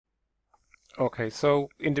Okay, so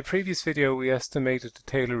in the previous video we estimated the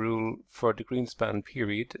Taylor rule for the Greenspan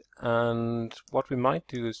period, and what we might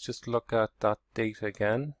do is just look at that data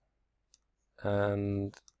again,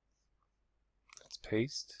 and let's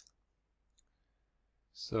paste.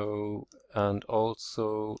 So, and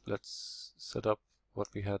also let's set up what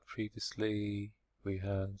we had previously. We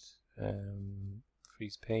had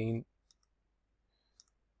freeze pane.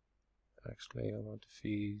 Actually, I want to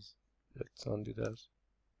freeze. Let's undo that.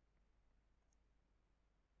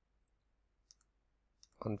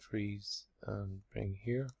 Unfreeze and bring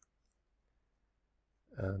here.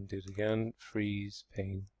 And do it again. Freeze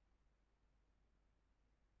pane.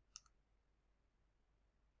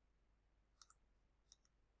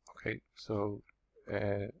 Okay, so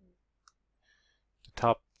the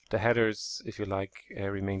headers, if you like,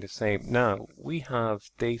 remain the same. Now we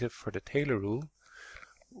have data for the Taylor rule.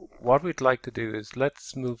 What we'd like to do is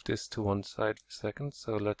let's move this to one side for a second.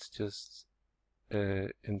 So let's just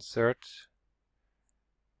insert,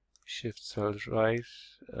 shift cells right,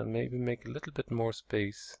 and maybe make a little bit more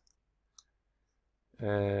space.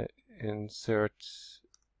 Insert,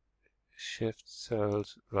 shift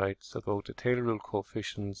cells right. So both the Taylor rule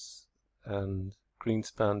coefficients and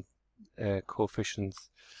Greenspan coefficients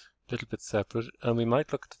a little bit separate, and we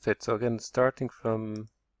might look at the fit. So again, starting from,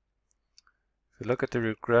 if you look at the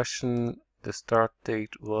regression, the start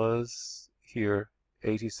date was here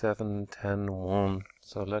 87.10.1.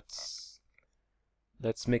 So let's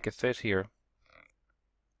make a fit here.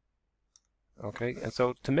 Okay, and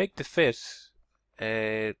so to make the fit,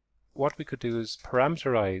 what we could do is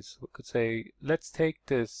parameterize. We could say, let's take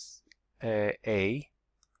this A,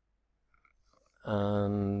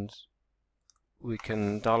 and we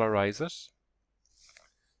can dollarize it.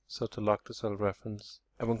 So to lock the cell reference,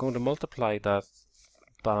 and we're going to multiply that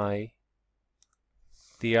by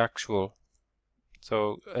the actual.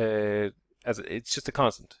 So as it's just a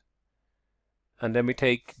constant, and then we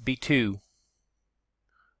take B2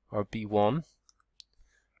 or B1,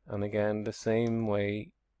 and again the same way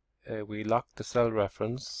we lock the cell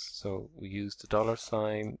reference. So we use the dollar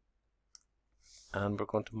sign, and we're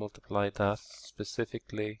going to multiply that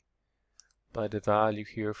specifically by the value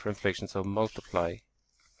here for inflation. So multiply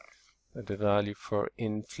by the value for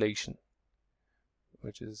inflation,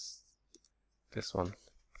 which is this one.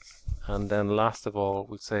 And then last of all,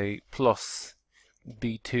 we'll say plus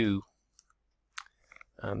B2,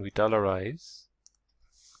 and we dollarize,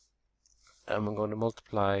 and we're going to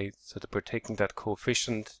multiply, so that we're taking that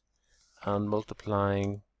coefficient and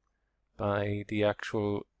multiplying by the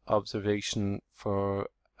actual observation for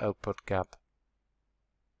output gap.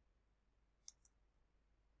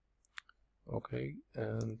 Okay,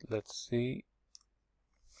 and let's see,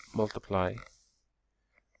 multiply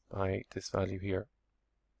by this value here.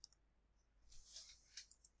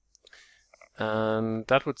 And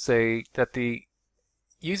that would say that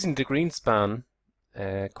using the Greenspan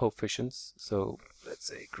coefficients, so let's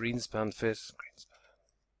say Greenspan fit.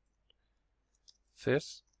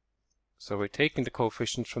 So we're taking the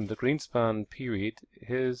coefficient from the Greenspan period,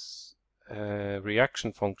 his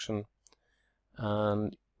reaction function,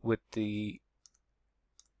 and with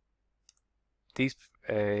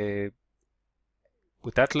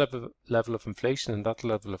with that level of inflation and that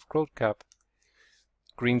level of growth cap,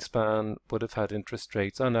 Greenspan would have had interest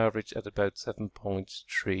rates on average at about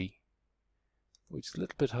 7.3, which is a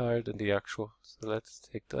little bit higher than the actual. So let's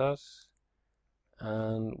take that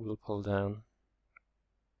and we'll pull down,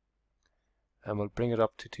 and we'll bring it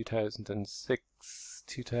up to 2006,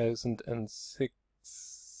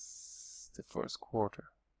 the first quarter.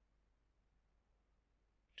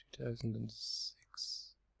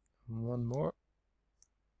 2006, one more.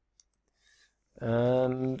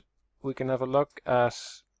 And we can have a look at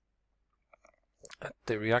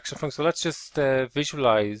the reaction function. So let's just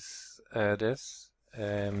visualize this.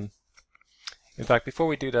 In fact, before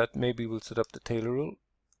we do that, maybe we'll set up the Taylor rule.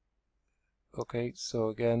 Okay, so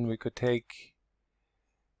again, we could take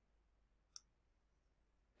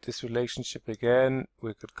this relationship again.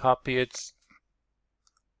 We could copy it,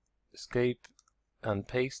 escape, and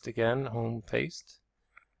paste again, home paste.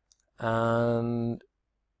 And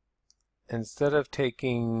instead of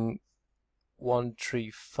taking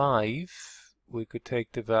 135, we could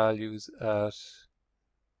take the values at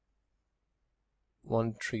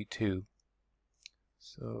 132.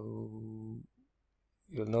 So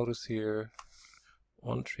you'll notice here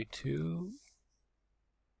 132,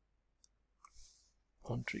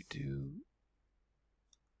 132,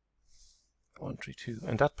 132,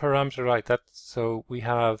 and that parameter, right? So we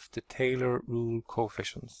have the Taylor rule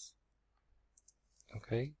coefficients.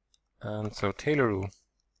 Okay, and so Taylor rule.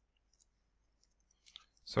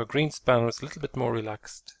 So Greenspan was a little bit more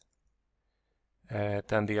relaxed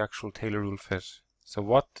than the actual Taylor rule fit. So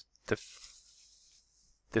what the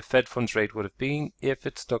Fed funds rate would have been if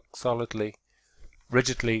it stuck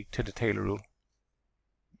rigidly to the Taylor rule.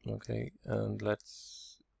 Okay, and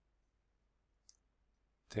let's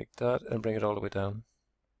take that and bring it all the way down.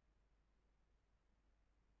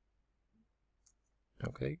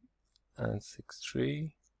 Okay, and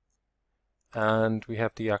 6.3, and we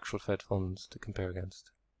have the actual Fed funds to compare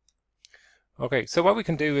against. Okay, so what we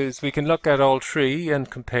can do is we can look at all three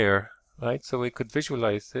and compare, right? So we could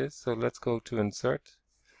visualize this. So let's go to insert.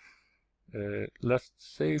 Let's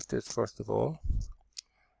save this first of all,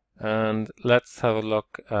 and let's have a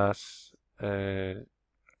look at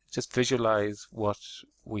just visualize what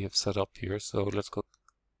we have set up here. So let's go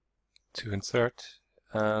to insert,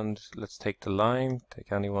 and let's take the line,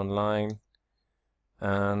 take any one line,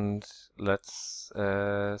 and let's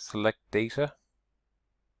select data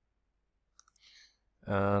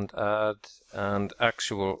and add and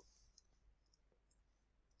actual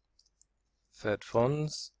Fed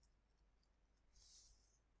funds,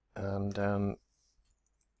 and then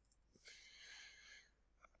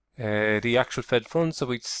the actual Fed funds. So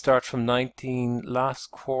we start from 19 last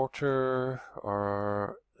quarter,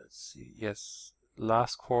 or let's see, yes,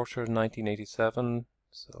 last quarter 1987.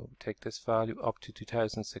 So we take this value up to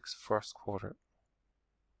 2006 first quarter.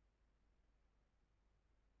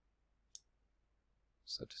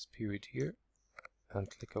 So this period here, and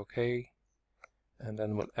click OK, and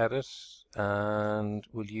then we'll edit, and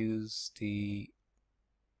we'll use the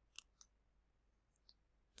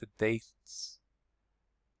dates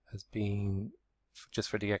as being just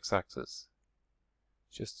for the x-axis,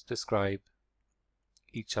 just to describe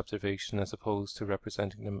each observation as opposed to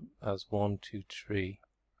representing them as 1, 2, 3.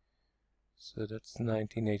 So that's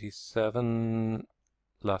 1987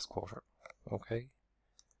 last quarter. Okay,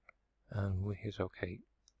 and we hit OK,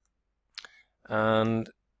 and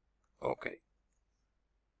OK.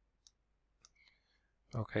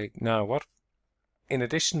 Okay, now what in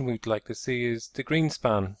addition we'd like to see is the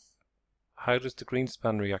Greenspan. How does the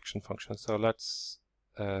Greenspan reaction function? So let's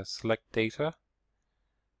select data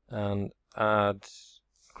and add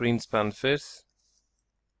Greenspan fit,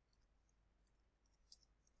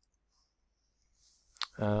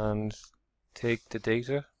 and take the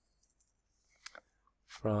data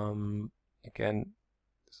from, again,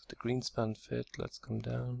 so the Greenspan fit, let's come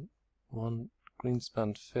down one,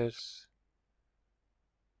 Greenspan fit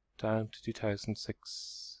down to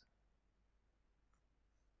 2006,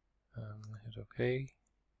 and hit OK,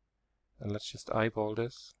 and let's just eyeball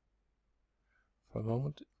this for a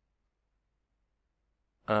moment.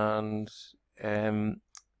 And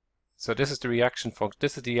so this is the reaction function.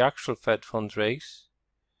 This is the actual Fed funds rate,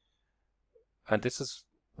 and this is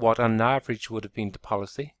what on average would have been the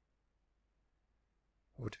policy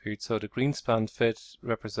over the period. So the Greenspan fit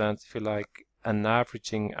represents, if you like, an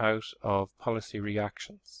averaging out of policy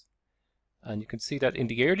reactions. And you can see that in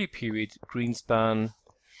the early period, Greenspan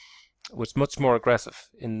was much more aggressive.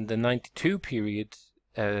 In the 92 period,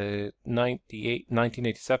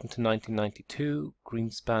 1987 to 1992,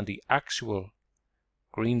 Greenspan, the actual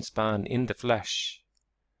Greenspan in the flesh,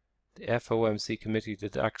 the FOMC committee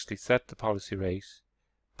that actually set the policy rate,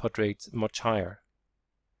 put rates much higher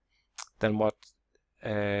than what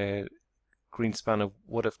Greenspan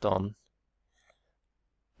would have done.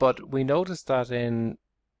 But we noticed that in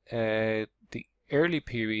the early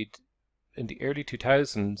period, in the early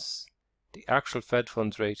 2000s, the actual Fed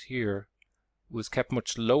funds rate here was kept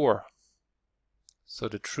much lower. So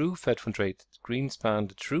the true Fed funds rate, Greenspan,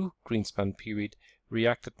 the true Greenspan period,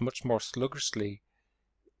 reacted much more sluggishly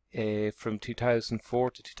from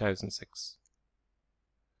 2004 to 2006.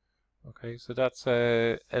 Okay, so that's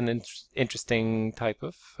an interesting type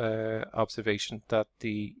of observation, that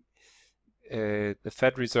the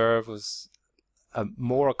Fed Reserve was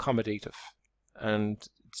more accommodative, and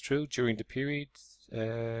it's true during the period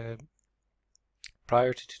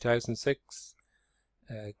prior to 2006,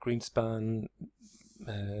 Greenspan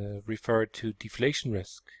referred to deflation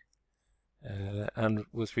risk and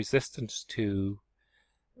was resistant to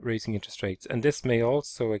raising interest rates. And this may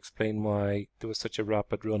also explain why there was such a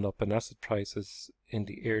rapid run up in asset prices in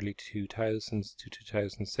the early 2000s to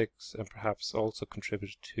 2006, and perhaps also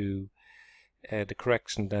contributed to the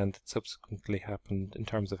correction then that subsequently happened in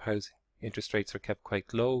terms of housing. Interest rates are kept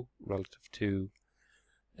quite low relative to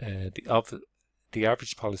the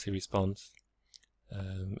average policy response,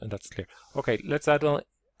 and that's clear. Okay, let's add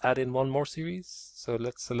in one more series. So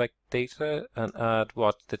let's select data and add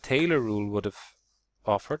what the Taylor rule would have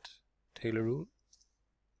offered. Taylor rule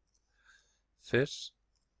fit,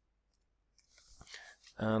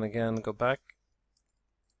 And again, go back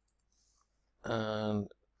and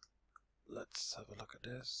let's have a look at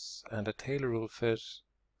this. And the Taylor rule fit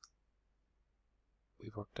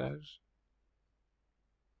we worked out.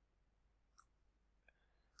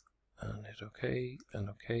 And hit OK and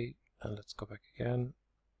OK, and let's go back again.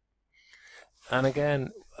 And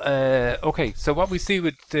again, okay, so what we see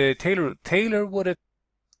with Taylor would have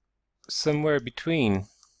somewhere between.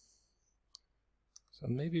 So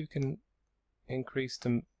maybe we can increase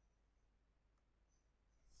them.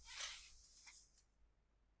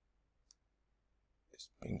 Just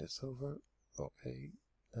bring this over. Okay,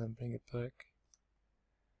 and bring it back.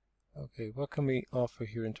 Okay, what can we offer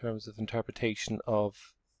here in terms of interpretation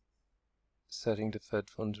of setting the Fed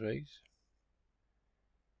funds rate?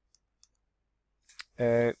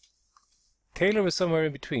 Taylor was somewhere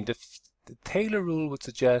in between. The Taylor rule would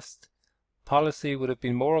suggest policy would have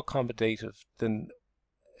been more accommodative than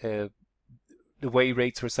the way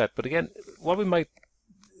rates were set. But again, what we might,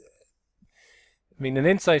 I mean, an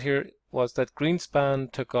insight here was that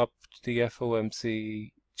Greenspan took up the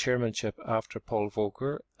FOMC chairmanship after Paul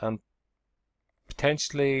Volcker, and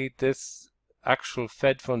potentially this actual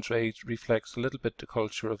Fed funds rate reflects a little bit the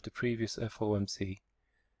culture of the previous FOMC,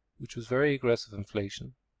 which was very aggressive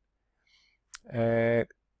inflation. The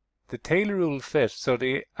Taylor rule fit, so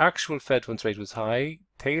the actual Fed funds rate was high.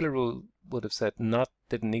 Taylor rule would have said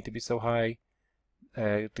didn't need to be so high.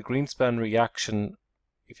 The Greenspan reaction,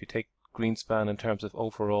 if you take Greenspan in terms of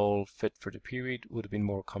overall fit for the period, would have been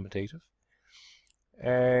more accommodative.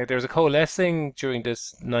 There's a coalescing during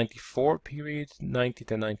this 94 period, 90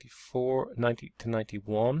 to 94, 90 to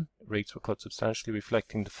 91. Rates were cut substantially,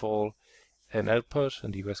 reflecting the fall in output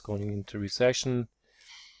and the US going into recession.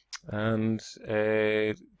 And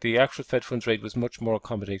the actual Fed funds rate was much more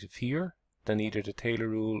accommodative here than either the Taylor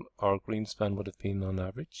rule or Greenspan would have been on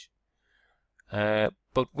average.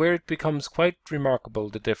 But where it becomes quite remarkable,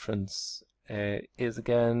 the difference is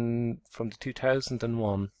again from the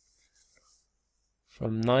 2001.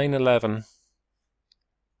 From 9/11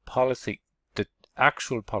 policy, the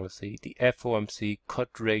actual policy, the FOMC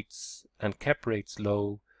cut rates and kept rates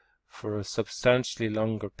low for a substantially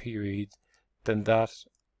longer period than that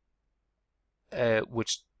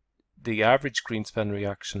which the average Greenspan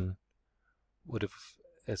reaction would have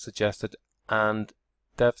suggested, and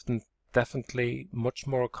definitely much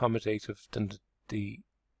more accommodative than the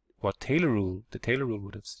Taylor rule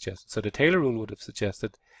would have suggested. So the Taylor rule would have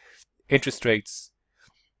suggested interest rates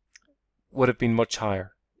would have been much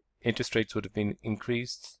higher. Interest rates would have been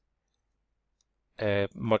increased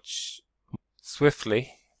much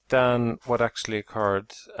swiftly than what actually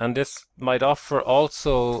occurred. And this might offer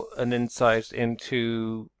also an insight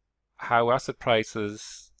into how asset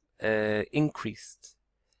prices increased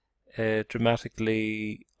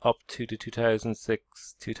dramatically up to the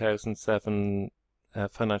 2006-2007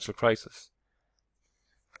 financial crisis.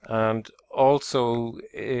 And also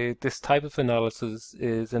this type of analysis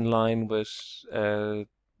is in line with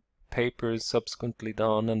papers subsequently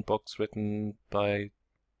done and books written by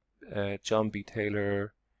John B.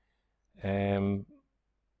 Taylor. One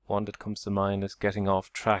that comes to mind is Getting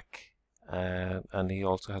Off Track, and he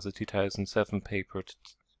also has a 2007 paper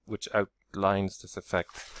which outlines this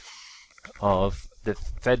effect of the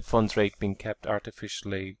Fed funds rate being kept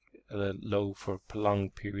artificially low for a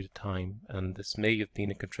prolonged period of time, and this may have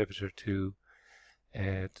been a contributor to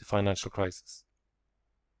the financial crisis.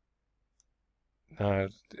 Now,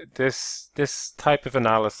 this type of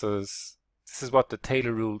analysis, this is what the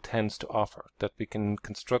Taylor rule tends to offer, that we can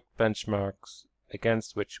construct benchmarks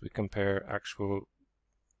against which we compare actual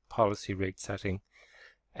policy rate setting.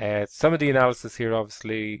 Some of the analysis here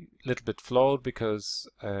obviously a little bit flawed because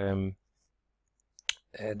the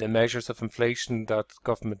measures of inflation that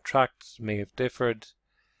government tracked may have differed.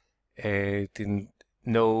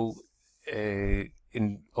 No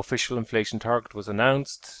official inflation target was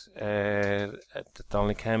announced. That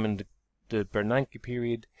only came in the Bernanke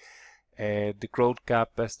period. The growth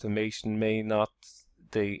gap estimation may not,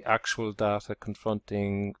 the actual data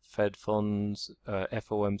confronting Fed funds,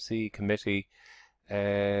 FOMC committee,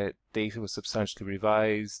 data was substantially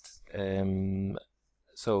revised.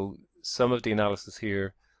 So some of the analysis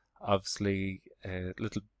here obviously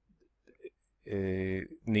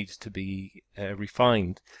needs to be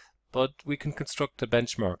refined, but we can construct a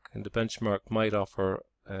benchmark, and the benchmark might offer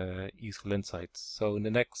useful insights. So in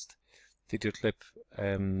the next video clip,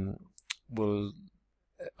 we'll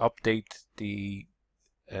update the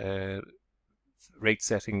rate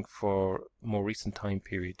setting for more recent time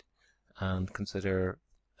period and consider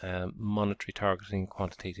monetary targeting,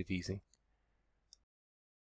 quantitative easing.